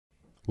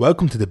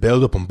Welcome to the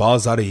build-up on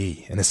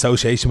Balls.ie in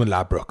association with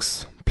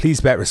Ladbrokes. Please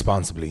bet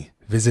responsibly.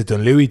 Visit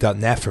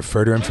dunlewy.net for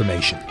further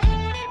information.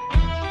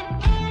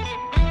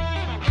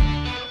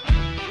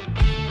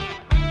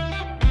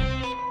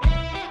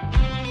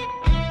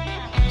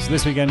 So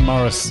this weekend,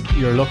 Morris,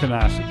 you're looking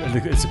at,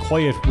 it's a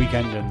quiet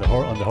weekend on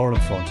the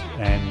hurling front.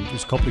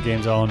 There's a couple of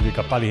games on. We've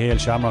got Ballyhale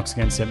Shamrocks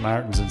against St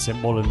Martin's and St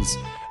Mullins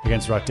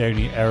against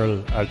Rathdowney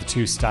Errol are the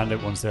two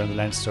standout ones there in the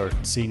Leinster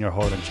Senior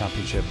Hurling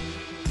Championship.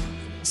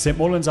 St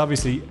Mullins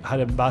obviously had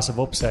a massive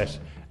upset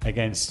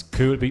against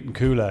beating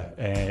Coola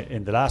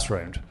in the last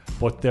round,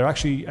 but they're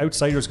actually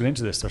outsiders going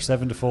into this. They're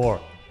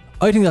 7-4.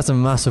 I think that's a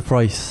massive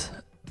price,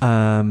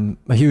 a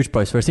huge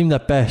price for a team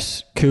that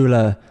bet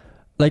Coola.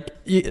 Like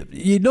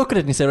you look at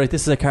it and you say, right,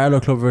 this is a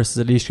Carlow club versus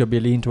a Laois club. You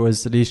lean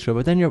towards the Laois club,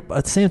 but then you're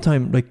at the same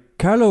time, like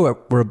Carlow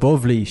were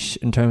above Laois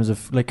in terms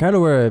of, like,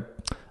 Carlow were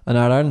an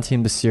All-Ireland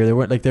team this year. They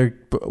weren't like, they're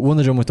won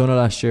the drum with Donagh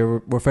last year.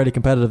 Were fairly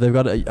competitive. They've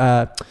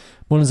got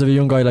Mullins of a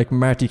young guy like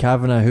Marty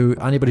Kavanagh, who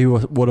anybody who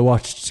would have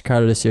watched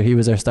Carlow this year, he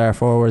was their star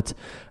forward.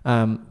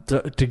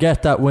 To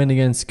get that win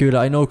against Coola,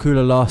 I know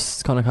Coola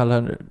lost Conor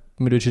Callaghan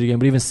midway through the game,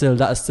 but even still,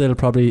 that is still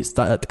probably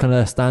kind of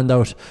a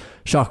standout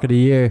shock of the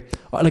year.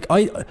 Like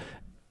I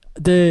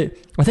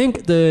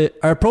think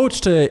our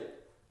approach to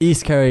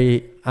East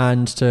Kerry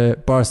and to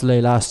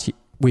Borrisoleigh last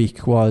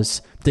week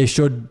was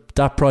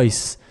that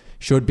price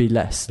should be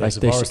less. Yeah, like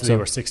so Borrisoleigh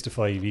were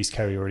 6-5, East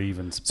Kerry were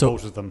evens. So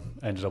both of them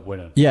ended up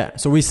winning. Yeah,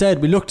 so we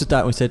looked at that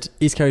and we said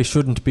East Kerry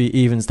shouldn't be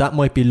evens. That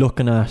might be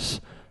looking at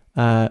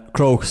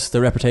Crokes,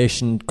 their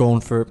reputation,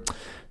 going for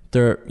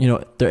their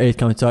 8th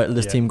county title.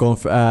 This team going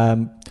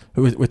for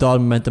with all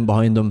momentum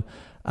behind them,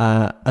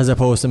 as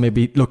opposed to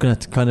maybe looking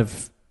at kind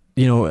of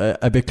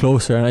a bit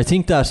closer. And I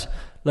think that,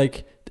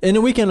 like, in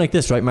a weekend like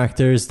this, right, Mark,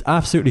 there's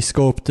absolutely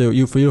scope for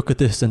you look at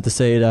this and to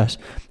say that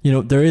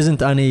there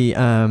isn't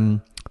any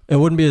it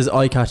wouldn't be as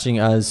eye-catching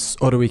as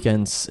other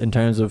weekends in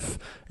terms of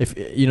if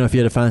you had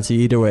a fancy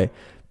either way.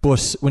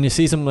 But when you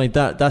see something like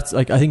that, that's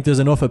like, I think there's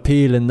enough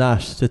appeal in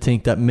that to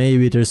think that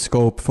maybe there's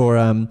scope for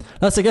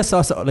that's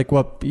like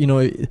what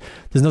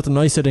there's nothing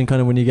nicer than kind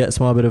of when you get a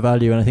small bit of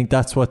value, and I think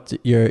that's what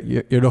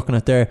you're looking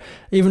at there.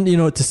 Even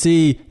to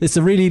see it's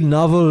a really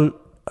novel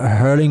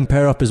hurling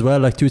pair up as well,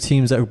 like two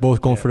teams that are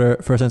both going for their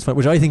first round,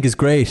 which I think is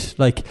great.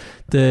 Like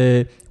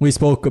we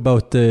spoke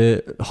about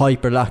the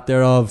hype or lack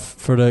thereof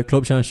for the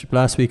club championship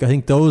last week. I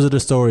think those are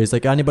the stories.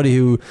 Like, anybody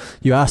who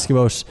you ask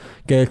about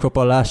Gaelic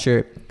football last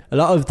year, a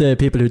lot of the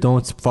people who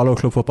don't follow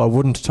club football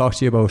wouldn't talk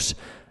to you about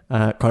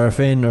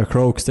Corofin or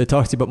Crokes. They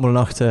talk to you about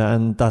Mullinachta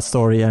and that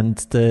story, and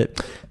to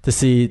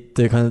see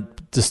the kind of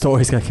the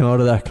stories that came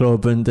out of that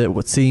club and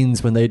what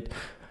scenes when they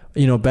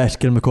bet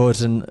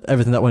Kilmacud and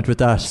everything that went with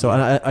that. So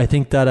I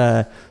think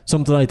that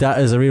something like that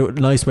is a real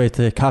nice way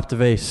to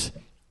captivate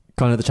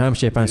kind of the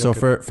championship. And so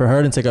for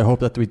hurling's sake, I hope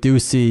that we do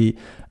see,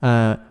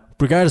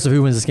 regardless of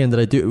who wins this game,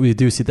 we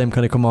do see them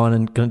kind of come on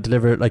and kind of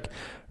deliver. Like,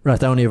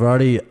 Rathdowney have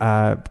already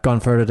gone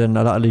further than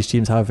a lot of these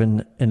teams have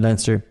in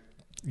Leinster.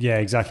 Yeah,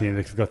 exactly.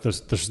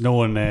 There's no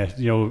one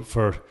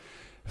for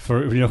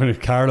when you're looking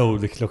at Carlow,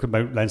 look at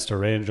Mount Leinster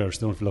Rangers,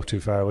 don't look too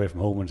far away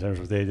from home in terms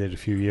of what they did a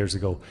few years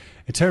ago.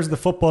 In terms of the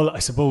football, I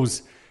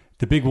suppose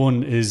the big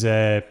one is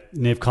Naomh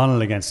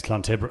Conaill against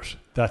Clontibret.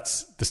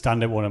 That's the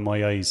standout one in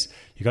my eyes.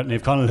 You got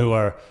Naomh Conaill, who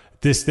are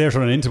they're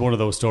turning into one of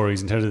those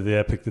stories in terms of the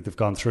epic that they've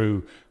gone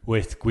through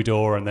with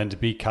Gweedore, and then to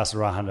beat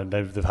Castlerahan, and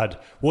they've had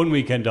one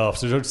weekend off,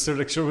 so it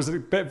was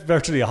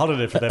virtually a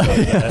holiday for them.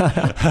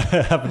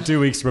 Having 2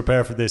 weeks to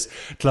prepare for this.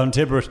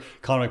 Clontibret,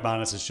 Conor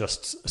McManus is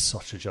just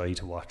such a joy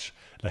to watch.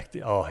 Like,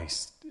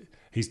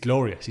 he's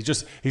glorious.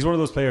 He's one of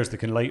those players that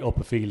can light up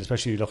a field,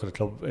 especially you look at a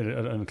club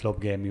in a club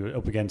game. You were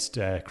up against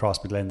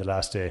Crossmaglen the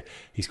last day.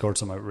 He scored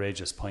some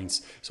outrageous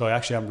points. So I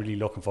actually am really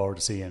looking forward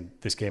to seeing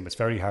this game. It's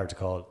very hard to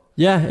call.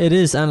 Yeah, it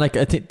is, and like,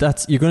 I think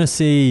that's, you're going to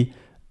see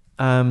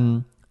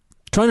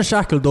trying to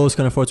shackle those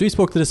kind of forwards. We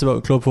spoke to this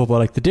about club football.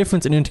 Like, the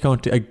difference in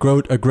intercounty, a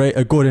good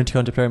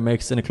intercounty player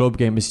makes in a club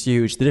game is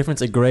huge. The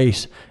difference a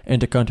great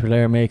intercounty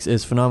player makes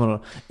is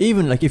phenomenal.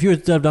 Even like, if you were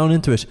to delve down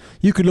into it,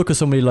 you could look at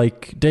somebody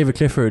like David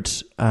Clifford.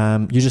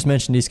 You just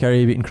mentioned East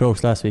Kerry beating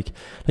Crokes last week.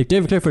 Like,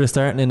 David Clifford is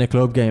starting in a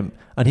club game,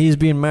 and he's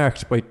being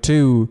marked by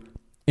two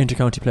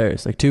intercounty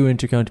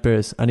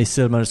players, and he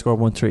still managed to score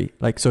 1-3.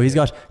 Like, so he's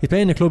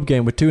playing a club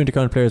game with two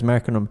intercounty players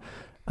marking him.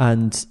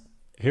 And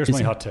here's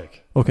my hot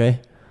take. Okay.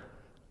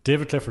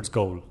 David Clifford's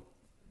goal,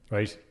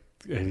 right?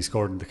 He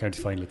scored in the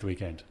county final at the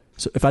weekend.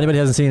 So if anybody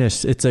hasn't seen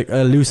it, it's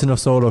a loose enough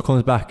solo,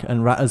 comes back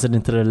and rattles it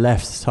into the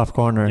left top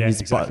corner.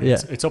 Yes, exactly.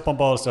 It's up on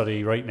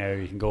Balls.ie right now.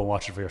 You can go and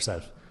watch it for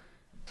yourself.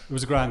 It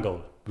was a grand goal.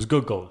 It was a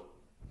good goal.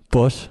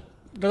 But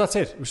no, that's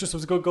it. It was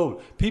a good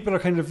goal. People are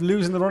kind of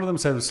losing the run of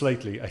themselves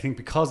slightly, I think,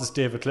 because it's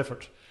David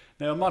Clifford.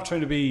 Now, I'm not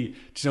trying to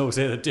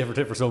say that David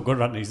Clifford's so good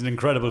at it. He's an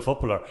incredible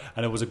footballer,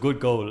 and it was a good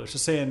goal. It's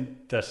just saying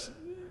that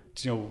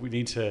we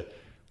need to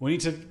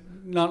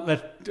not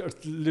let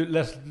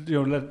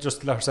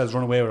ourselves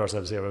run away with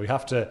ourselves here. We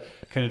have to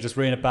kind of just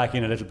rein it back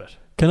in a little bit.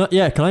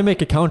 Can I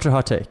make a counter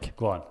hot take?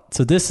 Go on.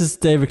 So this is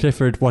David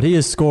Clifford, what he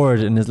has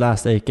scored in his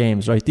last 8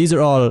 games, right? These are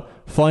all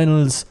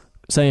finals,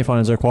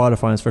 semi-finals or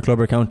quarter-finals for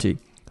Clubber County.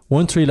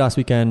 1-3 last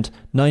weekend,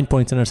 9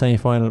 points in our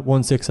semi-final,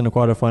 1-6 in a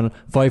quarter-final,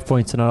 5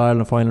 points in our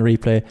Ireland final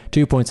replay,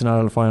 2 points in our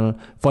Ireland final,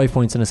 5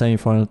 points in a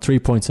semi-final, 3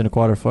 points in a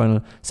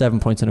quarter-final, 7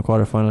 points in a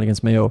quarter-final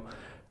against Mayo.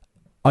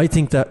 I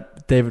think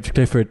that David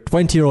Clifford,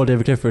 20-year-old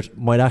David Clifford,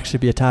 might actually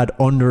be a tad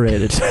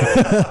underrated.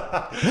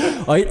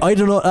 I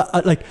don't know.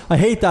 I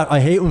hate that. I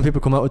hate when people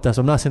come out with that.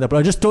 So I'm not saying that, but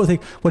I just don't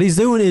think what he's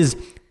doing is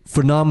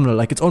phenomenal.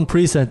 Like, it's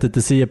unprecedented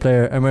to see a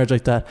player emerge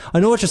like that. I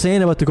know what you're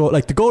saying about the goal.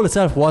 Like, the goal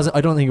itself wasn't.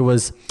 I don't think it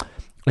was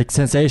like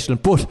sensational,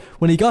 but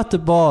when he got the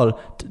ball,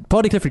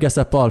 Paddy Clifford gets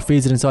that ball,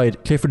 feeds it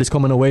inside. Clifford is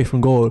coming away from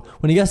goal.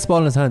 When he gets the ball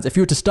in his hands, if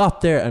you were to stop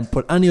there and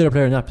put any other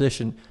player in that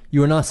position,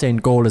 you are not saying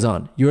goal is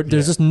on.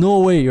 There's just no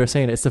way you're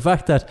saying it. It's the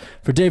fact that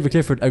for David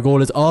Clifford, a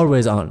goal is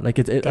always on. Like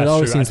it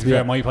always true. seems to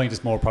be. My point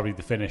is more probably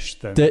the finish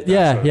than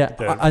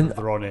the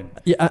run in.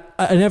 Yeah,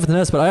 and everything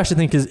else. But I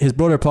actually think his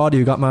brother Paddy,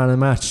 who got man of the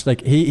match,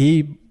 like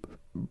he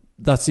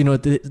that's, you know,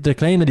 the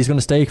claim that he's going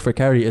to stake for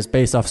Kerry is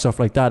based off stuff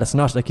like that. It's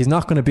not like he's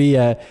not going to be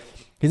a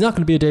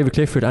David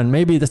Clifford, and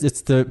maybe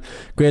it's the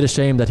greatest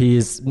shame that he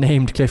is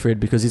named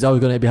Clifford, because he's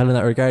always going to be held in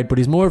that regard. But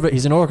he's an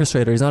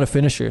orchestrator. He's not a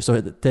finisher. So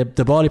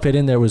the ball he played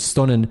in there was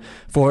stunning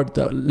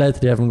that led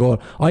to the Everton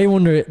goal. I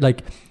wonder,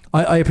 like,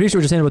 I appreciate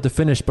what you're saying about the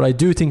finish, but I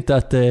do think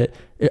that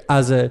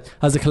as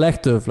a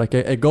collective, like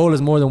a goal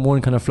is more than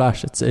one kind of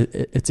flash. It's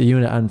a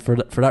unit, and for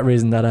that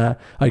reason that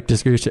I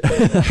disagree with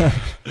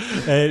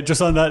you.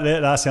 Just on that,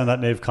 lastly on that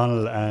Naomh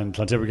Conaill and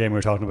Clontibber game we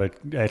were talking about,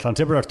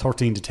 Clontibber are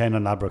 13-10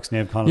 on Ladbrokes,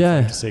 Naomh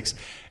Conaill 5-6.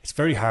 It's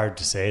very hard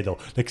to say though.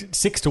 Like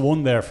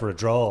 6-1 there for a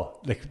draw.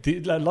 Like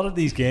a lot of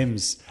these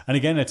games, and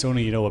again, it's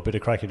only, you know, a bit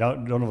of cracking.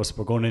 None of us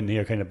were going in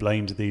here kind of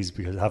blind to these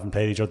because we haven't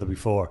played each other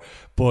before,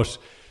 but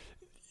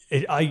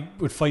I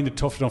would find it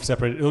tough enough to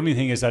separate. The only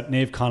thing is that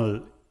Naomh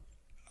Conaill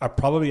are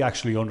probably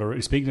actually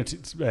underrated. Speaking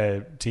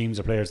of teams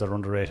or players that are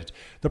underrated,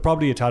 they're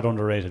probably a tad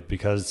underrated,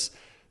 because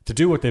to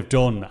do what they've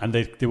done, and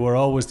they were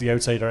always the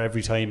outsider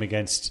every time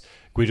against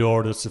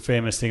Gweedore. That's the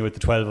famous thing with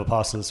the 12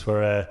 apostles,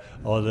 where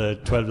all the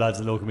 12 lads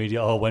in the local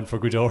media all went for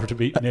Gweedore to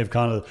beat Naomh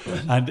Conaill.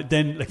 And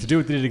then, like, to do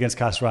what they did against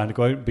Castlerahan, to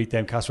go out and beat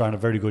them. Castlerahan, a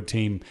very good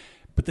team.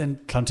 But then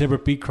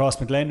Clontibber beat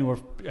Crossmaglen, who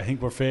I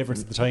think were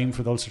favourites at the time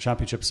for the Ulster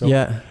Championship. So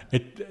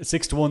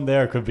 6-1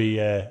 there could be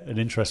an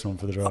interesting one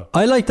for the draw.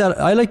 I like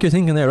that. I like your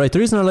thinking there, right? The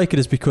reason I like it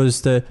is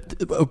because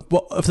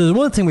if there's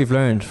one thing we've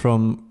learned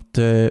from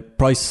the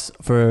price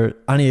for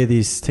any of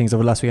these things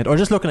over the last weekend, or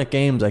just looking at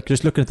games, like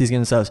just looking at these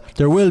games themselves,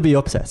 there will be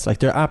upsets.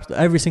 Like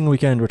every single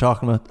weekend we're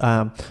talking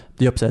about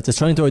the upsets. It's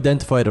trying to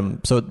identify them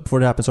so before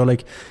they happen. So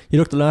like, you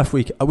looked at last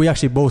week, we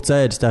actually both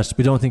said that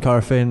we don't think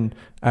Corofin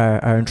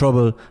are in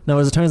trouble. Now,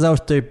 as it turns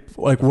out, they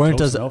weren't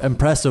Close as enough.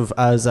 Impressive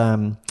as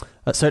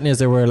certainly as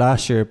they were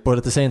last year, but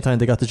at the same time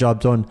they got the job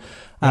done.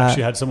 We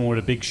actually had someone with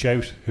a big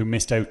shout who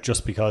missed out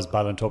just because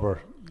Ballintubber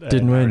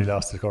didn't win.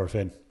 Lost to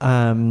Corofin.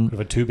 We've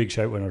had 2 big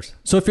shout winners.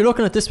 So if you're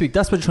looking at this week,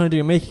 that's what you're trying to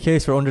do, make a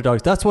case for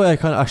underdogs. That's why I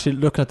kind of actually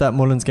looking at that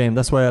Mullins game.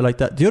 That's why I like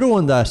that. The other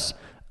one that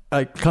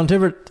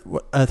Clontibber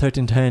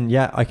 13-10,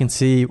 yeah, I can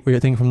see where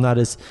you're thinking from that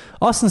is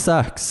Austin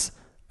Sachs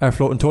are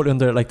floating totally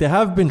under. Like, they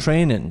have been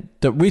training.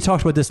 We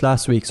talked about this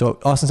last week.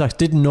 So Austin Sachs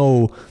didn't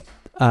know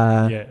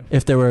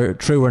if they were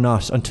true or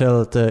not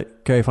until the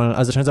Kerry final.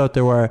 As it turns out,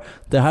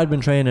 they had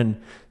been training.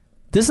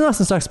 This is an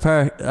Austin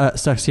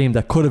Sachs team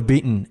that could have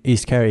beaten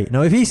East Kerry.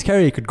 Now, if East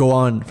Kerry could go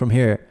on from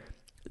here,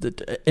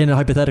 in a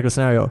hypothetical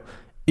scenario,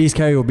 East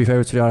Kerry would be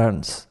favourites for the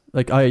All-Irelands.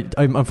 Like,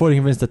 I'm fully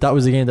convinced that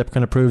was a game that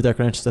kind of proved their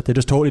credentials, that they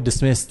just totally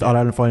dismissed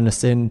All-Ireland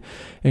finalists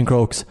in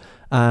Crokes.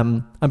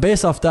 And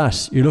based off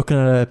that, you're looking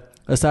at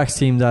a Sachs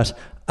team that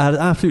had an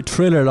absolute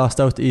thriller, lost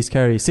out to East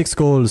Kerry. 6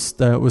 goals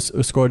was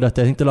scored that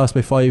day. I think they lost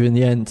by 5 in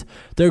the end.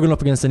 They're going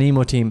up against an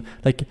Emo team.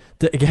 Like,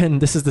 again,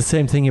 this is the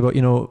same thing about,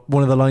 you know,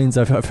 one of the lines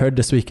I've heard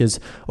this week is,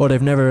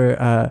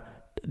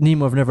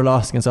 Nemo have never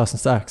lost against Austin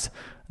Sachs.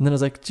 And then I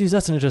was like, geez,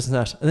 that's an interesting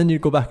stat. And then you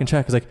go back and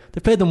check. It's like,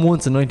 they played them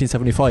once in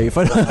 1975.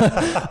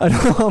 I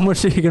don't know how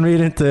much you can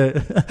read into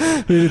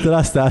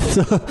that stat.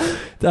 So,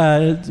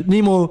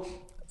 Nemo,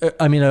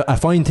 I mean, a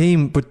fine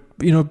team, but,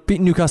 you know,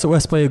 beating Newcastle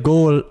West by a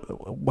goal,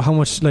 how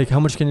much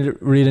can you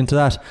read into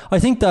that? I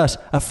think that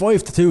a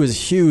 5-2 is a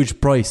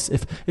huge price.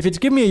 If it's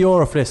give me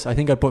 €1 for this, I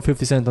think I'd put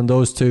 50 cents on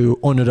those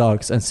 2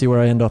 underdogs and see where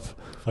I end up.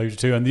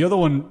 5-2. And the other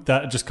one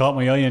that just caught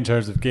my eye in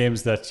terms of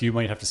games that you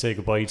might have to say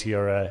goodbye to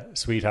your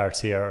sweethearts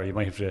here, or you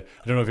might have to,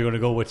 I don't know if you're going to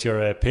go with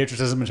your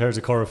patriotism in terms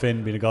of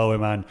Corofin being a Galway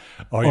man,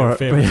 or your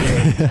favourite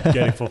team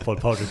getting football,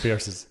 Padraig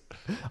Pearses.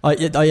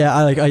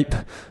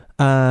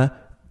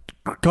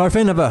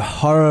 Corofin have a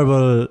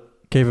horrible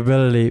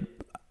capability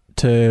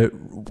to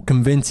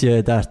convince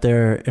you that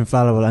they're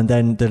infallible, and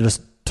then they'll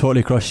just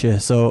totally crush you.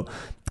 So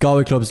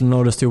Galway clubs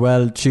know this too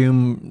well.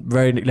 Tuam,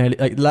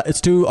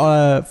 it's 2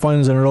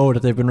 finals in a row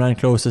that they've been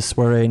ranked closest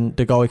were in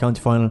the Galway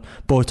County final,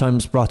 both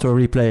times brought to a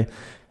replay,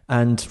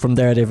 and from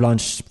there they've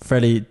launched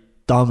fairly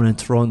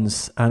dominant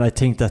runs, and I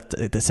think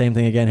that the same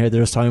thing again here.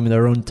 There's time in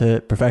their run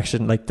to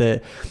perfection. I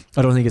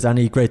don't think it's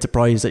any great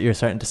surprise that you're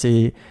starting to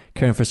see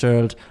Kieran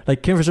Fitzgerald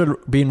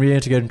being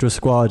reintegrated into a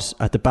squad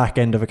at the back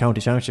end of a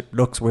county championship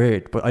looks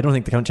weird, but I don't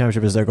think the county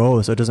championship is their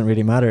goal, so it doesn't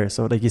really matter.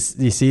 So you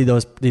see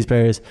these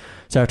players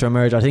start to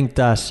emerge. I think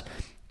that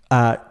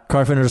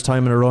Carl Finner's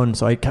time in a run,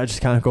 so I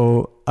just can't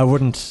go. I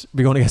wouldn't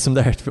be going to get some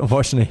there,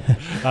 unfortunately.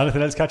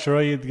 Anything else catch your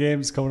eye in the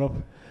games coming up?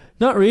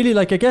 Not really.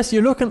 I guess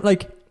you're looking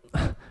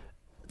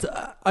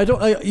I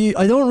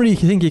don't really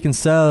think you can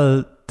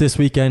sell this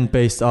weekend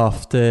based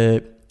off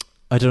the.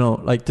 I don't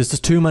know. There's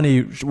just too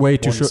many way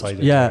too short.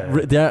 Yeah,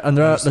 and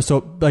there are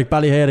so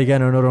Ballyhale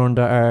again are another one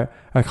that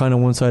are kind of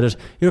one sided.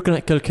 You're looking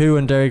at Kilcoo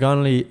and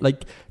Derrygonnelly.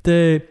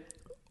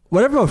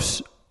 Whatever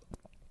about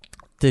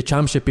the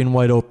championship being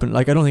wide open.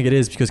 I don't think it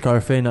is, because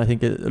Carfin, I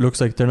think it looks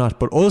like they're not.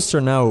 But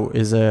Ulster now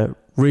is a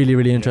really,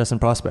 really interesting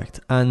prospect.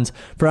 And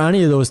for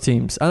any of those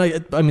teams,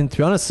 and I mean, to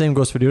be honest, same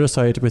goes for the other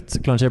side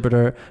with Clontibbert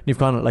or Niamh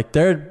Conaill.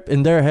 They're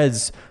in their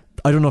heads,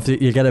 I don't know if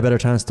you get a better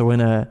chance to win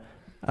a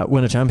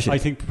championship. I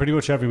think pretty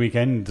much every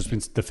weekend there's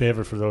been the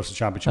favourite for the Ulster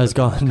Championship has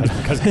gone.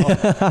 Because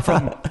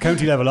from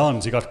county level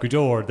on, so you got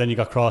Gweedore, then you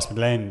got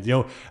Crossmaglen,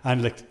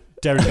 and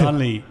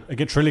Derrygonnelly,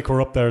 again, Trillick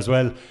were up there as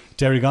well.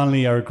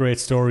 Derrygonnelly are a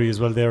great story as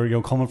well.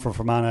 They're coming from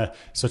Fermanagh,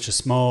 such a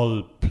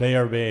small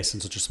player base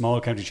and such a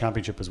small county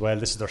championship as well.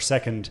 This is their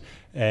second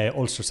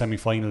Ulster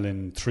semi-final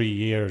in 3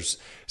 years.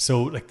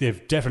 So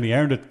they've definitely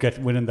earned it,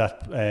 winning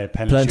that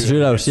penalty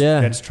shootout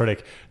against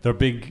Trillick. They're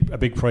a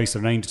big price.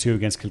 They're 9-2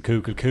 against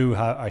Kilcoo. Kilcoo,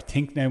 I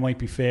think now might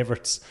be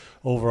favourites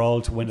overall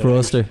to win for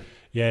Ulster.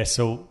 Yeah,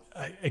 so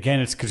again,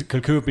 it's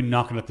Kilcoo have been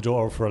knocking at the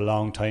door for a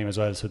long time as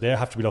well, so they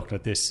have to be looking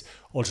at this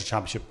Ulster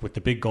Championship with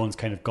the big guns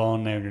kind of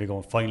gone now, and they're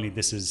going, finally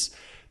this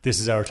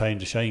is our time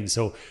to shine.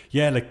 So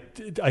yeah,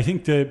 I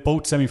think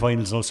both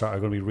semi-finals in Ulster are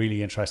going to be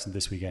really interesting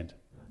this weekend.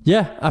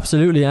 Yeah,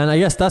 absolutely. And I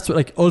guess that's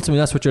what ultimately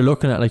that's what you're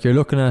looking at. You're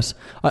looking at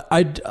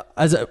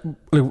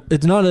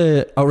it's not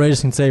an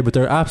outrageous thing to say, but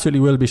there absolutely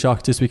will be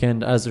shocks this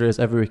weekend, as there is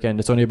every weekend.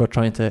 It's only about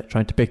trying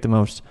to pick them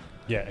out.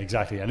 Yeah,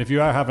 exactly. And if you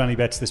are having any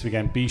bets this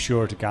weekend, be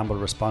sure to gamble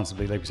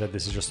responsibly. Like we said,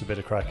 this is just a bit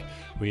of crack.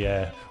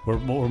 We're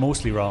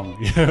mostly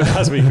wrong.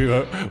 Last week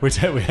we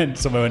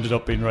somehow ended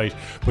up being right.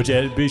 But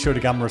yeah, be sure to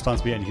gamble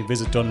responsibly, and you can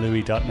visit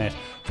dunlewy.net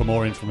for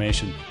more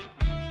information.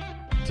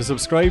 To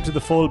subscribe to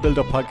the full Build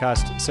Up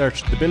podcast,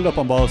 search the Build Up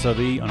on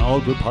Balls.ie on all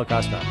good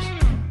podcast apps.